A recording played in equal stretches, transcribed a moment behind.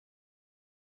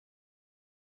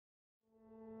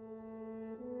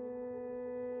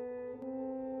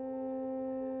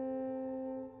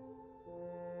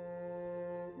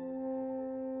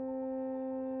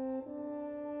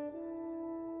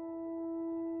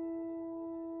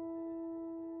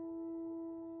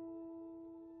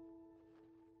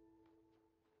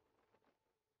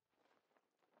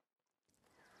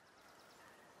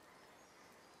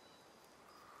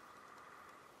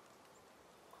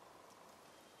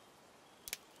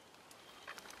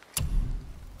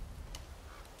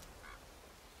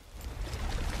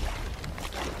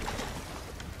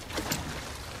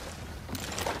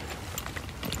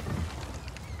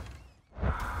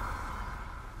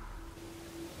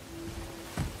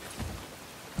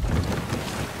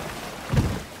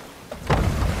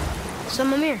So,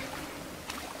 Mimir,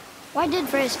 why did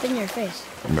Freya spin your face?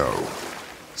 No.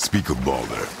 Speak of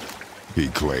Baldur. He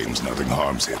claims nothing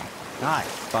harms him. Aye,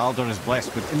 Baldur is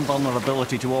blessed with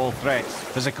invulnerability to all threats,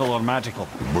 physical or magical.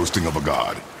 Boasting of a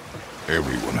god.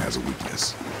 Everyone has a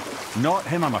weakness. Not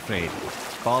him, I'm afraid.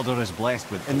 Baldur is blessed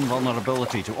with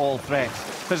invulnerability to all threats,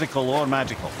 physical or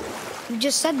magical. You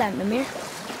just said that, Mimir.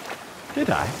 Did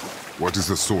I? What is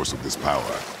the source of this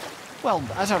power? Well,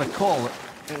 as I recall,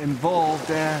 it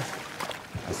involved, a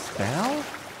spell?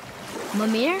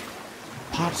 Mimir?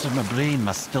 Parts of my brain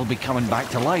must still be coming back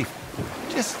to life.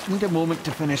 Just need a moment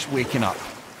to finish waking up.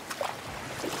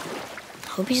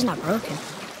 Hope he's not broken.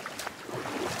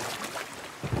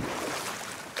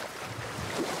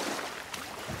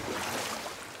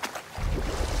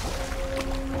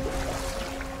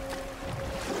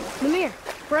 Mimir,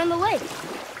 we're on the lake.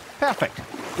 Perfect.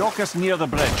 Dock us near the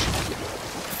bridge.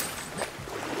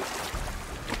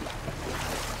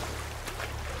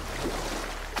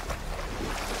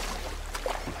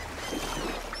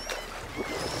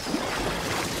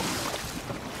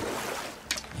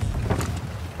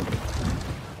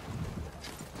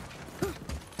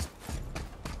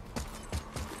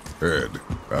 Ed,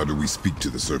 how do we speak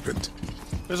to the Serpent?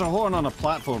 There's a horn on a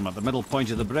platform at the middle point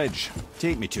of the bridge.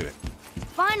 Take me to it.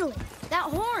 Finally, that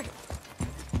horn.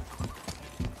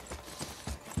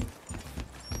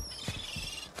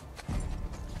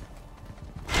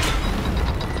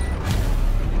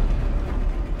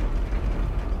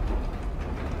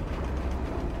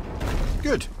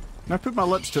 Good. Now put my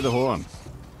lips to the horn.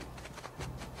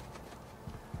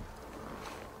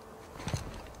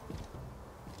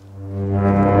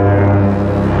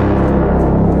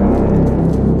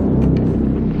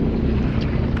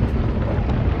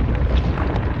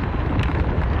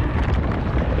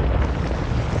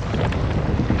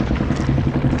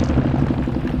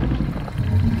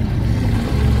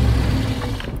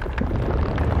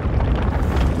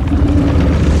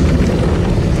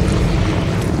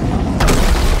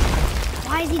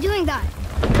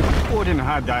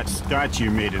 Had that statue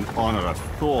made in honor of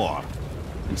Thor.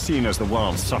 And seeing as the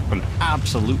world serpent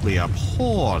absolutely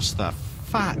abhors the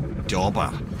fat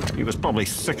dauber, he was probably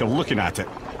sick of looking at it.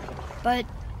 But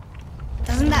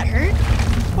doesn't that hurt?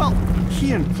 Well,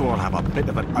 he and Thor have a bit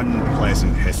of an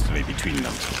unpleasant history between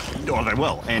them. Or they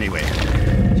will, anyway.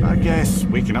 So I guess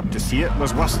waking up to see it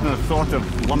was worse than the thought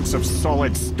of lumps of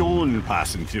solid stone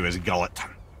passing through his gullet.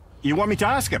 You want me to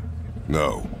ask him?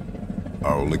 No.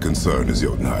 Our only concern is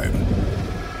Jotunheim.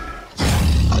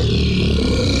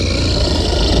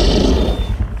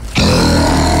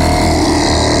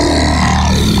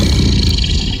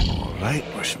 All right,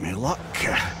 wish me luck.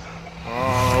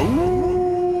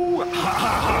 Oh, ha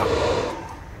ha ha!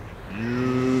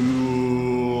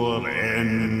 You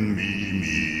and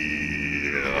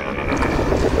Mimir.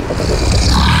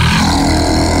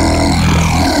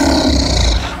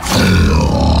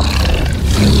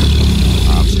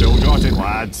 I've still got it,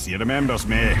 lads. He remembers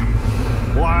me.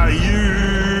 Why you?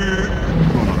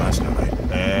 Oh no, that's not right.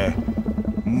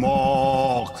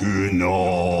 Makuna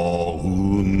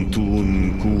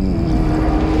huntun kun.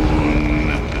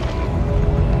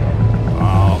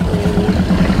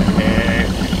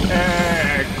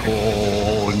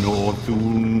 Kono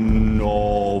tunno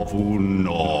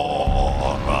vunora.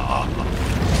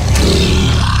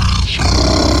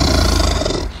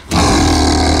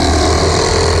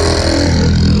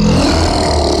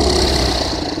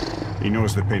 He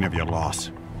knows the pain of your loss.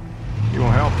 He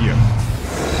will help you.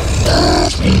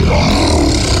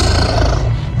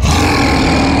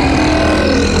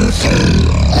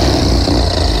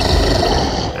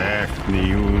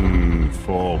 Ethniun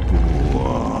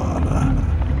Fobur.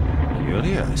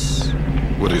 Curious.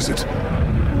 What is it?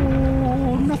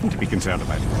 Oh, nothing to be concerned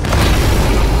about.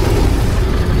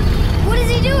 What is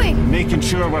he doing? Making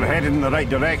sure we're headed in the right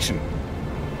direction.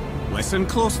 Listen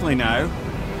closely now.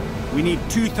 We need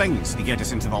two things to get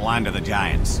us into the land of the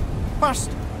giants.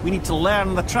 First, we need to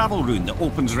learn the travel rune that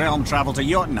opens realm travel to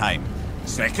Jotunheim.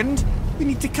 Second, we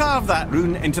need to carve that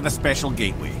rune into the special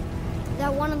gateway.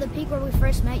 That one on the peak where we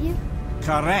first met you?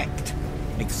 Correct.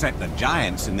 Except the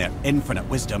giants, in their infinite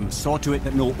wisdom, saw to it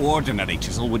that no ordinary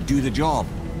chisel would do the job.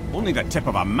 Only the tip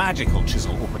of a magical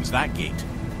chisel opens that gate.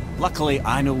 Luckily,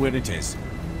 I know where it is,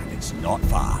 and it's not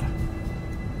far.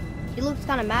 He looked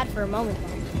kind of mad for a moment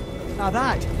there. Now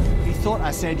that, he thought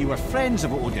I said you were friends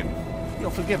of Odin.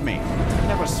 You'll forgive me. I've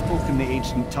never spoken the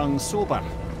ancient tongue sober.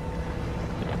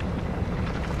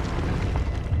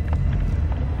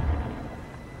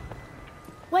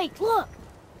 Wait, look!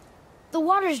 The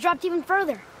water's dropped even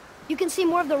further. You can see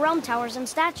more of the realm towers and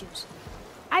statues.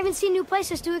 I even see new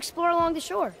places to explore along the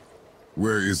shore.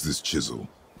 Where is this chisel?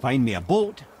 Find me a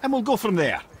boat, and we'll go from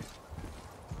there.